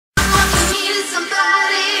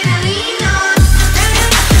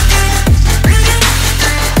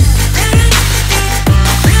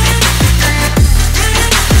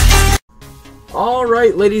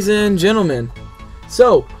Alright, ladies and gentlemen,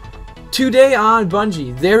 so today on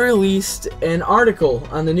Bungie, they released an article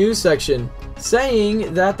on the news section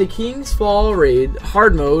saying that the King's Fall Raid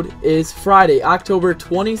hard mode is Friday, October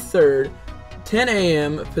 23rd, 10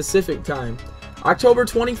 a.m. Pacific time. October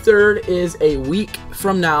 23rd is a week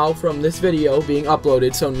from now from this video being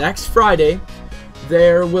uploaded, so next Friday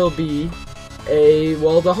there will be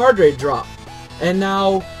the hard raid drop. And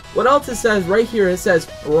now, what else it says right here, it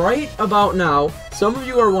says right about now, some of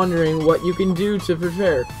you are wondering what you can do to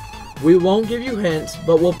prepare. We won't give you hints,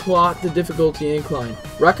 but we'll plot the difficulty incline.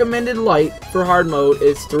 Recommended light for hard mode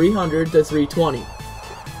is 300 to 320.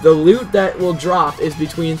 The loot that will drop is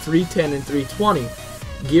between 310 and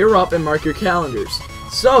 320. Gear up and mark your calendars.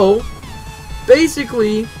 So,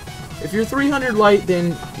 basically, if you're 300 light,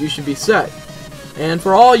 then you should be set. And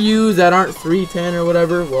for all you that aren't 310 or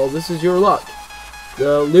whatever, well, this is your luck.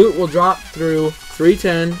 The loot will drop through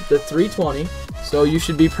 310 to 320, so you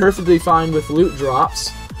should be perfectly fine with loot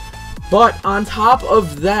drops. But on top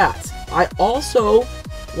of that, I also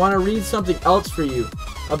want to read something else for you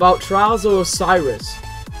about Trials of Osiris.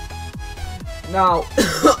 Now,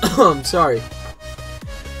 I'm sorry.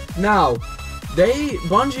 Now,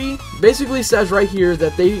 Bungie basically says right here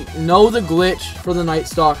that they know the glitch for the Night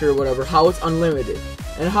Stalker or whatever, how it's unlimited.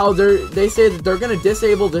 And how they say that they're going to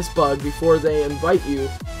disable this bug before they invite you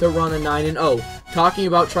to run a 9-0, talking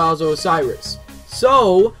about Trials of Osiris.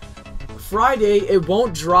 So, Friday, it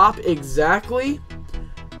won't drop exactly,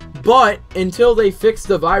 but until they fix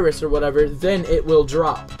the virus or whatever, then it will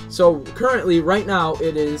drop. So, currently, right now,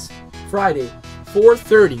 it is Friday,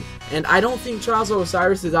 4:30, and I don't think Trials of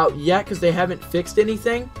Osiris is out yet because they haven't fixed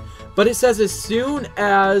anything, but it says as soon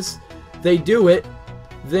as they do it,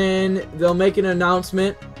 then they'll make an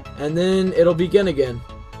announcement, and then it'll begin again.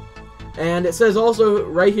 And it says also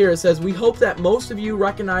right here, it says, we hope that most of you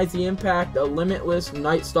recognize the impact a limitless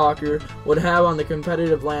Night Stalker would have on the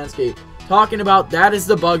competitive landscape. Talking about that is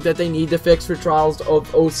the bug that they need to fix for Trials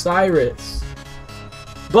of Osiris.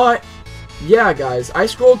 But, yeah guys, I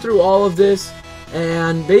scrolled through all of this,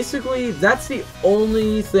 and basically that's the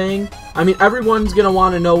only thing. I mean, everyone's going to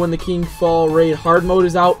want to know when the King Fall Raid hard mode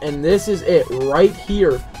is out, and this is it right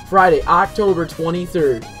here, Friday, October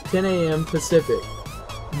 23rd, 10 a.m. Pacific.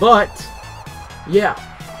 But, yeah,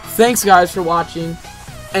 thanks guys for watching,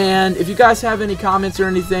 and if you guys have any comments or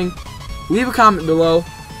anything, leave a comment below.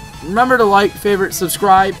 Remember to like, favorite,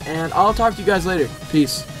 subscribe, and I'll talk to you guys later.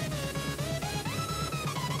 Peace.